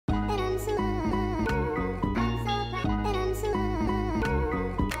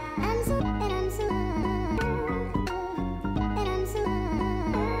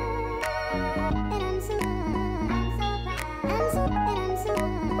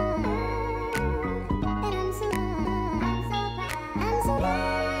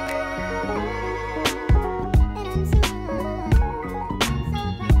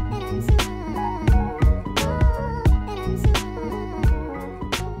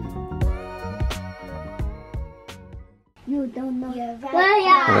You don't know. Yeah,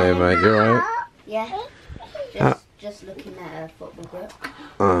 right. Hey mate, you alright? Yeah. Just looking at a football book.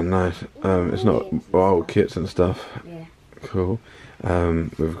 Oh nice. It's not old kits and stuff. Yeah. Cool.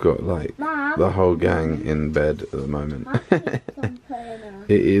 We've got like the whole gang in bed at the moment.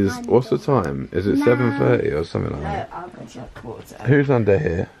 It is, what's the time? Is it 7:30 or something like that? No, I'll go to a quarter. Who's under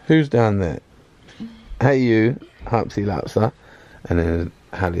here? Who's down there? Hey you, Hupsy Lapsa. And then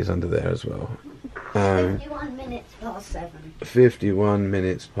Hallie's under there as well. 51 minutes past 7. 51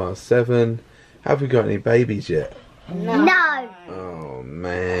 minutes past 7. Have we got any babies yet? No. No. Oh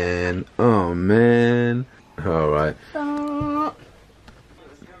man. Oh man. Alright.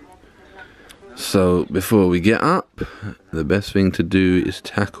 So before we get up, the best thing to do is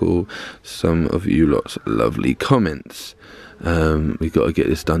tackle some of you lot's lovely comments. We've got to get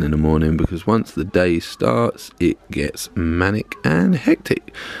this done in the morning because once the day starts, it gets manic and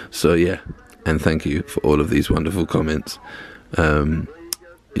hectic. So yeah, and thank you for all of these wonderful comments.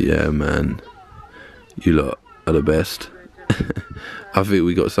 Yeah man, you lot are the best. I think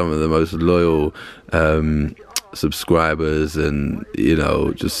we got some of the most loyal subscribers and, you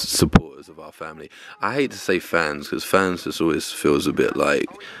know, just supporters of our family. I hate to say fans because fans just always feels a bit like,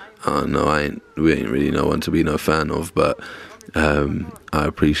 oh no, we ain't really no one to be no fan of, but I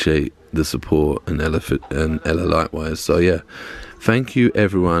appreciate the support and Ella likewise. So yeah, thank you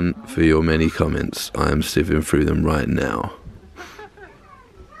everyone for your many comments. I am sifting through them right now.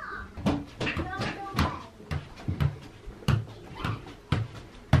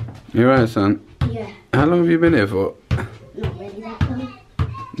 You alright, son? Yeah. How long have you been here for? Not really that long.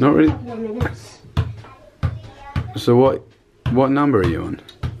 Not really? 4 minutes. So what number are you on?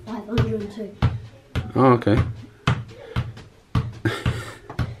 502. Oh, okay.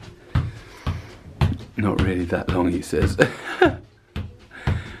 Not really that long, he says.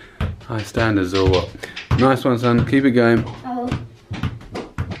 High standards or what? Nice one, son. Keep it going. Oh.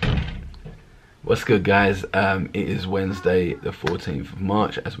 What's good, guys? It is Wednesday the 14th of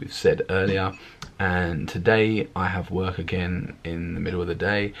March, as we've said earlier, and today I have work again in the middle of the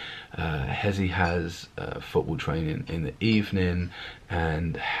day. Hezzy has football training in the evening,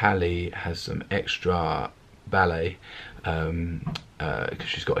 and Hallie has some extra ballet because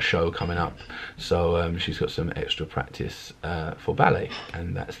she's got a show coming up, so she's got some extra practice for ballet,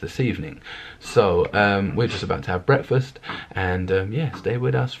 and that's this evening. So we're just about to have breakfast, and yeah, stay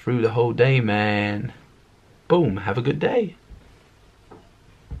with us through the whole day, man. Boom, have a good day.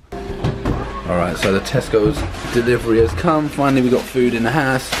 Alright, so the Tesco's delivery has come. Finally we got food in the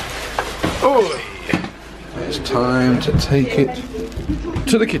house. Oh, it's time to take it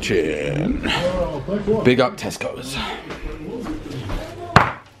to the kitchen. Big up Tesco's.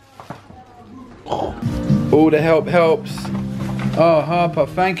 All the help helps. Oh, Harper,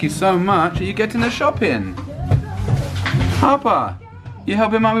 thank you so much. Are you getting the shopping? Harper, you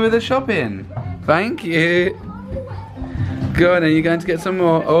helping Mummy with the shopping? Thank you. Good, and you're going to get some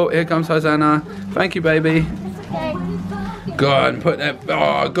more. Oh, here comes Hosanna. Thank you, baby. Go on, put that.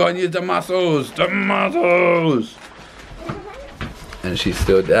 Oh, go on, use the muscles. The muscles. And she's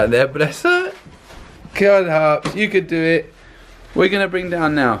still down there, bless her. God, Harps, you could do it. We're going to bring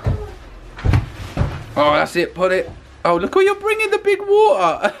down now. Oh, that's it, put it. Oh, look what you're bringing, the big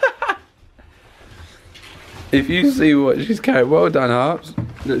water. If you see what she's carrying, well done, Harps.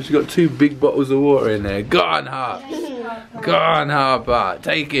 Look, she's got 2 big bottles of water in there. Go on, Harps. Go on, Harper.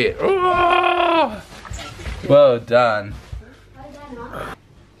 Take it. Oh! Well done.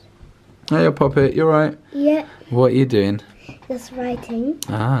 Hey, Poppet, you alright? Yeah. What are you doing? Just writing.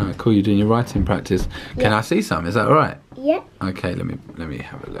 Ah, cool. You're doing your writing practice. Can I see some? Is that alright? Yeah. Okay, let me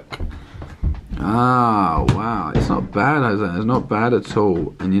have a look. Ah, wow. It's not bad, Hosanna. It's not bad at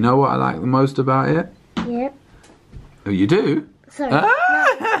all. And you know what I like the most about it? Yeah. Oh, you do? Sorry. Ah!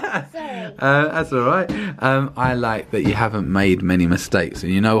 No, sorry. That's alright. I like that you haven't made many mistakes.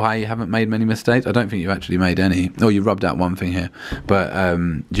 And you know why you haven't made many mistakes? I don't think you've actually made any. Oh, you rubbed out one thing here. But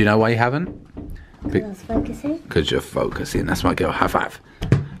do you know why you haven't? Because I was focusing. Because you're focusing. That's my girl. High five.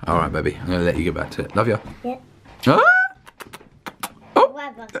 Alright, baby. I'm going to let you get back to it. Love you. Yeah. Ah! Oh.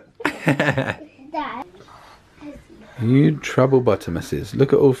 Dad. You trouble bottomuses.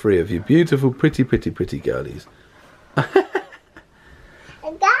 Look at all 3 of you. Beautiful, pretty, pretty, pretty girlies. Go.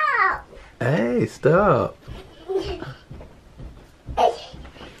 Hey, stop.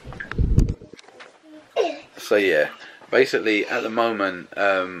 So yeah, basically at the moment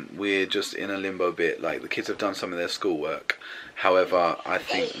we're just in a limbo bit. Like the kids have done some of their schoolwork. However, I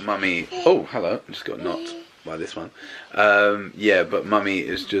think Mummy... Oh, hello. I just got knocked by this one. Yeah, but Mummy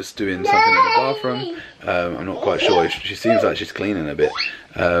is just doing something in the bathroom. I'm not quite sure. She seems like she's cleaning a bit.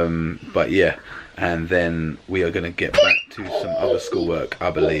 But yeah, and then we are going to get back to some other schoolwork,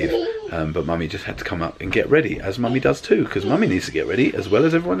 I believe, but Mummy just had to come up and get ready, as Mummy does too, because Mummy needs to get ready as well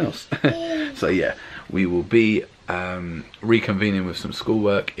as everyone else. So yeah, we will be reconvening with some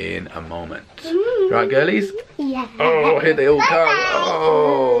schoolwork in a moment. Right, girlies? Yeah. Oh, here they all come.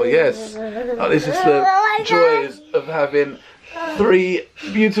 Oh, yes. Oh, this is the joys of having 3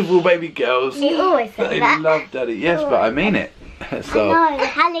 beautiful baby girls. You always say They that. love Daddy. Yes, but I mean it. So. I know,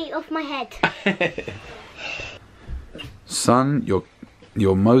 Hallie off my head. Son,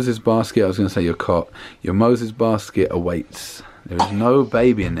 your Moses basket, I was going to say your cot, your Moses basket awaits. There is no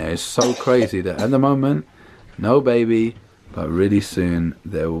baby in there. It's so crazy that at the moment, no baby, but really soon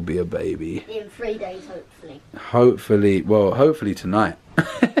there will be a baby. In 3 days, hopefully. Hopefully, well, hopefully tonight.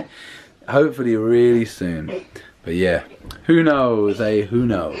 Hopefully really soon. But yeah, who knows, eh? Who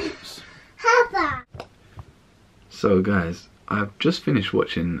knows? Harper. So guys, I've just finished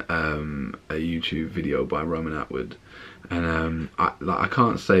watching a YouTube video by Roman Atwood, and I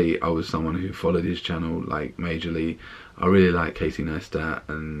can't say I was someone who followed his channel like majorly. I really like Casey Neistat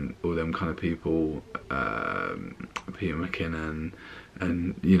and all them kind of people, Peter McKinnon,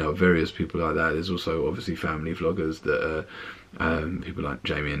 and you know, various people like that. There's also obviously family vloggers that are people like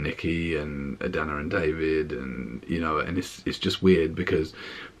Jamie and Nikki and Adana and David, and you know, and it's just weird because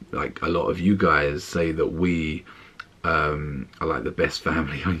like a lot of you guys say that we are like the best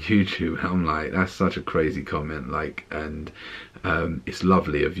family on YouTube, and I'm like, that's such a crazy comment, like, and it's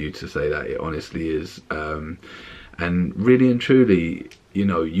lovely of you to say that. It honestly is, and really and truly, you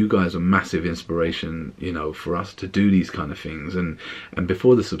know, you guys are massive inspiration, you know, for us to do these kind of things. And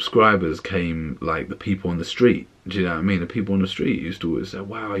before the subscribers came, like the people on the street, do you know what I mean? The people on the street used to always say,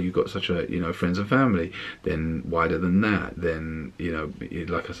 wow, you got such a, you know, friends and family. Then wider than that, then, you know,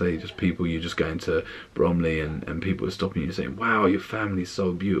 like I say, just people, you just go into Bromley and people are stopping you saying, wow, your family's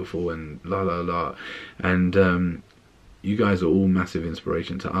so beautiful and la la la. And you guys are all massive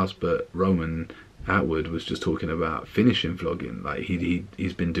inspiration to us. But Roman Atwood was just talking about finishing vlogging. Like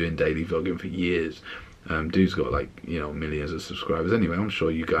he's been doing daily vlogging for years. Dude's got like, you know, millions of subscribers. Anyway, I'm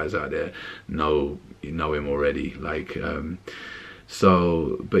sure you guys out there know him already. Like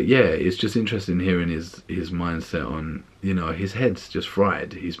so, but yeah, it's just interesting hearing his mindset on, you know, his head's just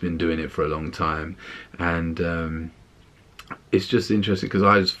fried. He's been doing it for a long time, and it's just interesting because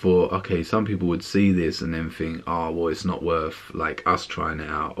I just thought, okay, some people would see this and then think, oh well, it's not worth like us trying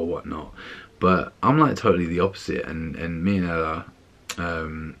it out or whatnot. But I'm like totally the opposite, and me and Ella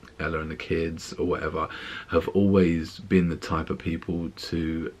and the kids or whatever have always been the type of people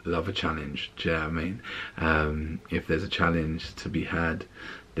to love a challenge. Do you know what I mean? If there's a challenge to be had,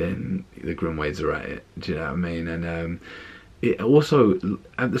 then the Grimwades are at it. Do you know what I mean? And it also,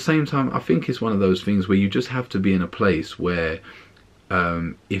 at the same time, I think it's one of those things where you just have to be in a place where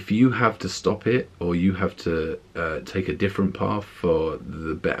if you have to stop it, or you have to take a different path for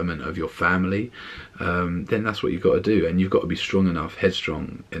the betterment of your family, then that's what you've got to do. And you've got to be strong enough,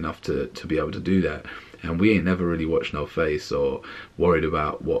 headstrong enough to be able to do that. And we ain't never really watched no face or worried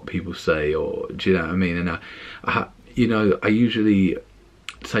about what people say, or do you know what I mean? And you know, I usually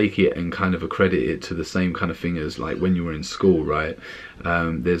take it and kind of accredit it to the same kind of thing as like when you were in school, right?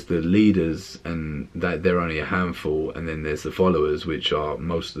 There's the leaders, and that they're only a handful, and then there's the followers, which are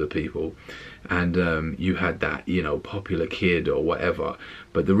most of the people. And you had that, you know, popular kid or whatever,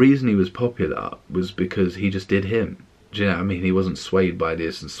 but the reason he was popular was because he just did him. Do you know what I mean? He wasn't swayed by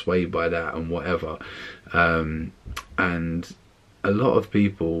this and swayed by that and whatever. And a lot of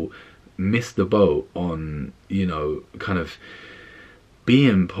people miss the boat on, you know, kind of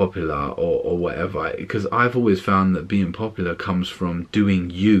being popular or whatever, because I've always found that being popular comes from doing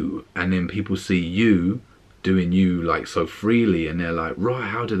you, and then people see you doing you like so freely, and they're like, right,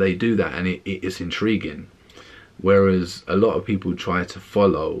 how do they do that? And it's intriguing. Whereas a lot of people try to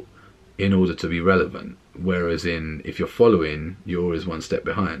follow in order to be relevant, whereas if you're following, you're always one step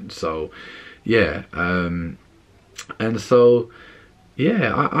behind. So yeah, and so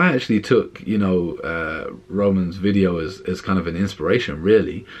yeah, I actually took, you know, Roman's video as kind of an inspiration,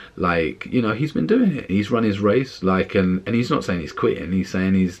 really. Like, you know, he's been doing it. He's run his race, like, and he's not saying he's quitting. He's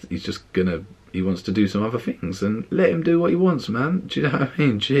saying he's just he wants to do some other things, and let him do what he wants, man. Do you know what I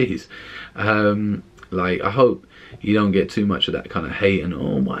mean? Jeez. Like, I hope you don't get too much of that kind of hate and,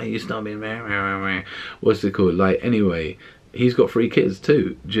 oh, why are you stopping? What's it called? Like, anyway, he's got 3 kids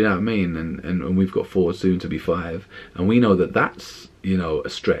too. Do you know what I mean? And we've got 4, soon to be 5, and we know that that's, you know, a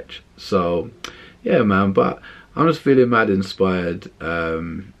stretch. So yeah, man, but I'm just feeling mad inspired,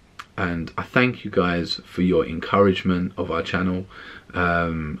 and I thank you guys for your encouragement of our channel.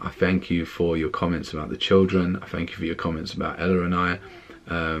 I thank you for your comments about the children. I thank you for your comments about Ella and I.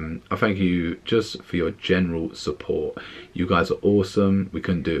 I thank you just for your general support. You guys are awesome. We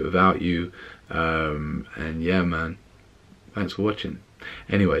couldn't do it without you. And yeah, man, thanks for watching.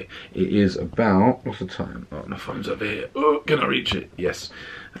 Anyway, it is about, what's the time? Oh, my phone's over here. Oh, can I reach it? Yes.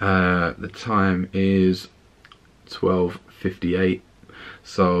 The time is 12:58.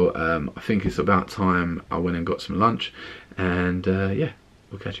 So I think it's about time I went and got some lunch. And yeah,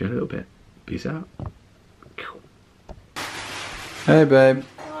 we'll catch you in a little bit. Peace out. Hey babe.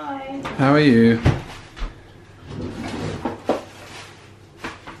 Hi. How are you?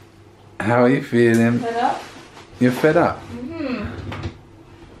 How are you feeling? Fed up? You're fed up?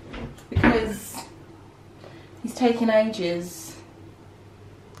 Because he's taken ages.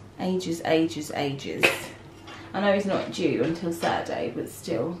 Ages. I know he's not due until Saturday, but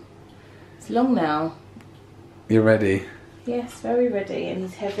still. It's long now. You ready? Yes, very ready, and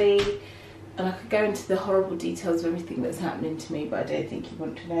he's heavy. And I could go into the horrible details of everything that's happening to me, but I don't think you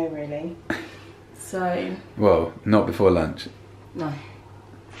want to know, really. So... Well, not before lunch. No.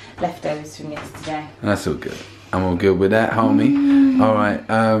 Leftovers from yesterday. That's all good. I'm all good with that, homie. Alright,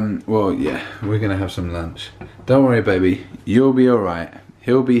 well, yeah, we're gonna have some lunch. Don't worry, baby. You'll be alright.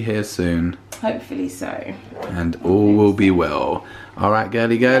 He'll be here soon. Hopefully so. And all will be well. Alright,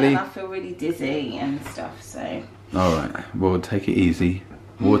 girly? Yeah, and I feel really dizzy and stuff, so... Alright, well, take it easy.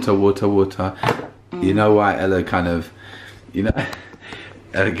 Water. You know why Ella kind of, you know,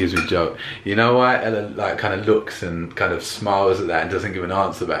 Ella gives me a joke. You know why Ella like kind of looks and kind of smiles at that and doesn't give an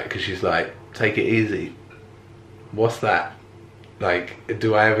answer back? Because she's like, take it easy. What's that? Like,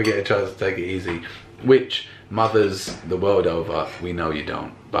 do I ever get a chance to take it easy? Which mothers the world over, we know you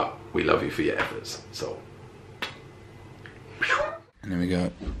don't, but we love you for your efforts. So, and there we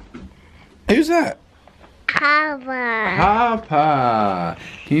go. Who's that? Harper.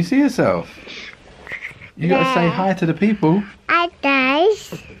 Can you see yourself? You gotta say hi to the people. Hi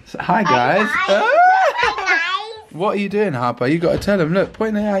guys. Hi guys. Hi guys. What are you doing, Harper? You gotta tell them. Look,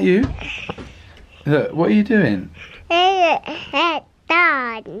 pointing at you. Look, what are you doing? Head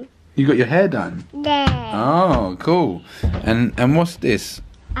done. You got your hair done? Yeah. Oh, cool. And what's this?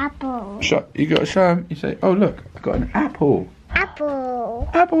 Apple. You gotta show them. You say, oh look, I got an apple. Apple.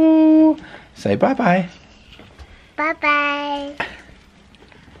 Apple. Say bye bye. Bye bye.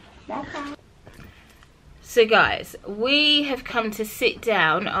 Bye bye. So guys, we have come to sit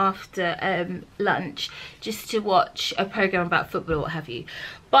down after lunch just to watch a programme about football or what have you.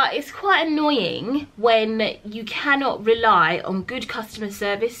 But it's quite annoying when you cannot rely on good customer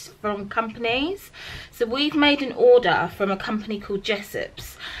service from companies. So we've made an order from a company called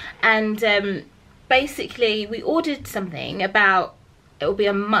Jessops, and basically we ordered something about, it'll be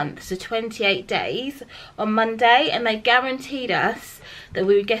a month, so 28 days on Monday, and they guaranteed us that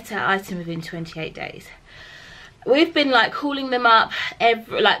we would get our item within 28 days. We've been like calling them up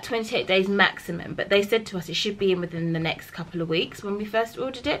every like 28 days maximum, but they said to us it should be in within the next couple of weeks when we first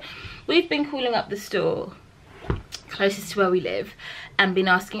ordered it. We've been calling up the store closest to where we live and been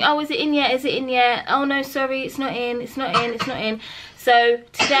asking, oh, is it in yet? Is it in yet? Oh no, sorry, it's not in, it's not in, it's not in. So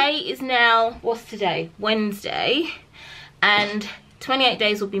today is now, what's today? Wednesday, and 28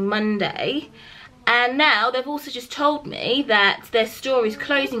 days will be Monday. And now they've also just told me that their store is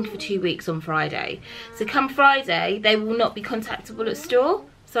closing for 2 weeks on Friday. So come Friday, they will not be contactable at store.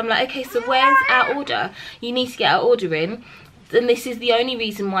 So I'm like, okay, so where's our order? You need to get our order in. And this is the only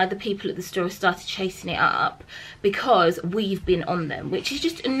reason why the people at the store have started chasing it up, because we've been on them, which is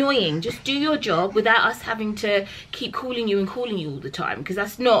just annoying. Just do your job without us having to keep calling you and calling you all the time, because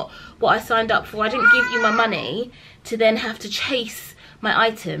that's not what I signed up for. I didn't give you my money to then have to chase my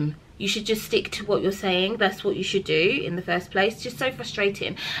item. You should just stick to what you're saying. That's what you should do in the first place. It's just so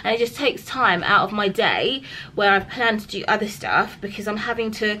frustrating. And it just takes time out of my day where I've planned to do other stuff, because I'm having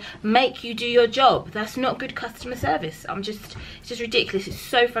to make you do your job. That's not good customer service. It's just ridiculous. It's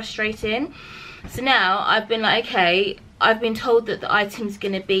so frustrating. So now I've been like, okay, I've been told that the item's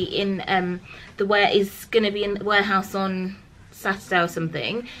going to be in the warehouse on Saturday or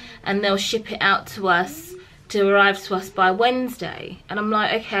something, and they'll ship it out to us, to arrive to us by Wednesday. And I'm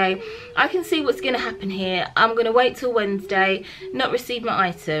like, okay, I can see what's going to happen here. I'm going to wait till Wednesday, not receive my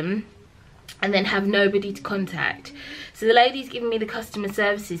item, and then have nobody to contact. So the lady's giving me the customer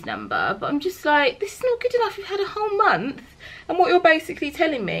services number, but I'm just like, this is not good enough. You've had a whole month, and what you're basically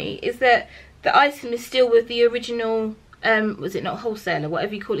telling me is that the item is still with the original, was it not wholesaler,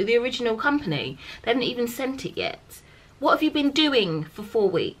 whatever you call it, the original company. They haven't even sent it yet. What have you been doing for 4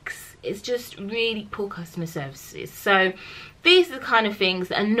 weeks? It's just really poor customer services. So these are the kind of things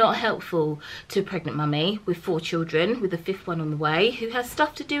that are not helpful to a pregnant mummy with 4 children, with a 5th one on the way, who has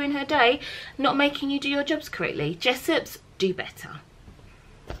stuff to do in her day, not making you do your jobs correctly. Jessops, do better.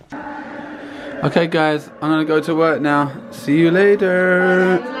 Okay guys, I'm gonna go to work now. See you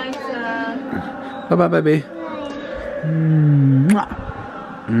later. Bye bye baby.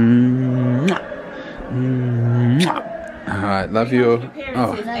 Alright, love you.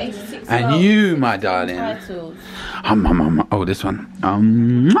 Oh, and you, my darling. Oh, this one.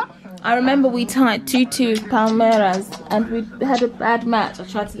 I remember we tied tutu palmeras and we had a bad match. I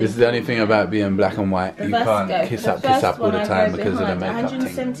tried to. This is the only thing about being black and white. You can't kiss up all the time because of the makeup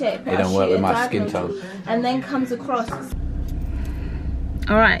thing. It don't work with my skin tone. And then comes across.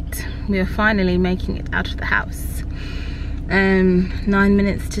 Alright, we are finally making it out of the house. 9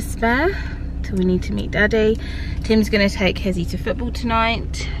 minutes to spare till we need to meet Daddy. Tim's gonna take Hezzy to football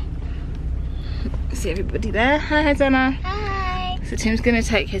tonight. See everybody there. Hi Hosanna. Hi. So Tim's gonna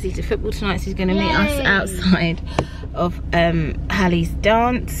take Hezzy to football tonight, so he's gonna meet us outside of Hallie's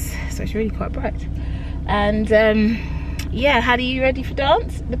dance. So it's really quite bright. And yeah, Hallie, you ready for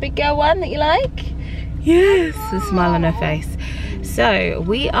dance? The big girl one that you like? Yes, a smile on her face. So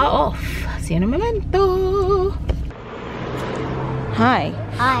we are off. See you in a momento. Hi.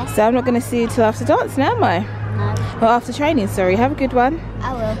 Hi. So I'm not gonna see you till after dance now, am I? No. Well, after training, sorry. Have a good one.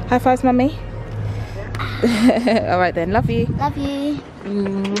 I will. High fives, mummy. Alright then, love you. Love you.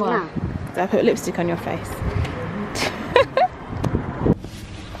 Mwah. Did I put lipstick on your face?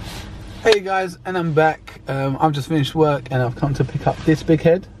 Hey guys, and I'm back. I've just finished work and I've come to pick up this big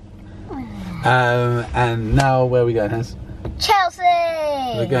head. And now where are we going, Hez? Chelsea.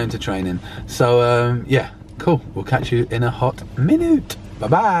 We're going to training. So yeah, cool. We'll catch you in a hot minute. Bye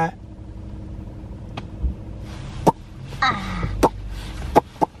bye.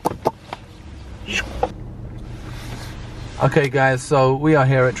 Okay guys, so we are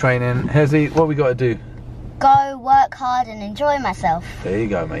here at training. Hezzy, what we got to do? Go work hard and enjoy myself. There you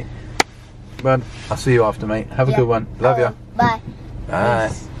go, mate. Well, I'll see you after, mate. Have a good one. Love ya. Bye.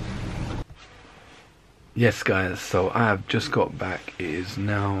 Bye. Yes, guys, so I have just got back. It is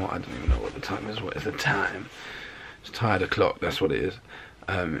now, I don't even know what the time is. What is the time? It's tired o'clock, that's what it is.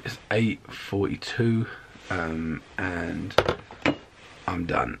 It's 8:42, and I'm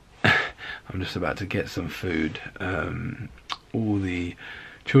done. I'm just about to get some food. All the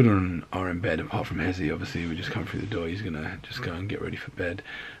children are in bed apart from Hezzy. Obviously we just come through the door, he's gonna just go and get ready for bed,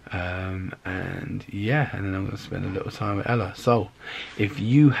 and yeah, and then I'm gonna spend a little time with Ella. So if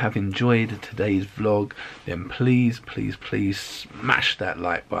you have enjoyed today's vlog, then please smash that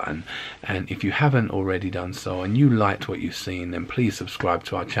like button, and if you haven't already done so and you liked what you've seen, then please subscribe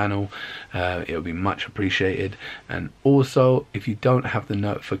to our channel. It'll be much appreciated. And also, if you don't have the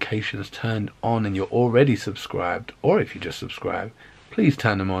notifications turned on and you're already subscribed, or if you just subscribe, please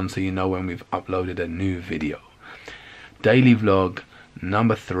turn them on so you know when we've uploaded a new video. Daily vlog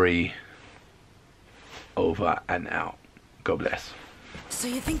number 3 over and out. God bless. So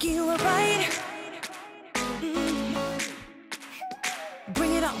you think you were right?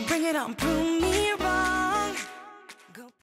 Bring it on, prove me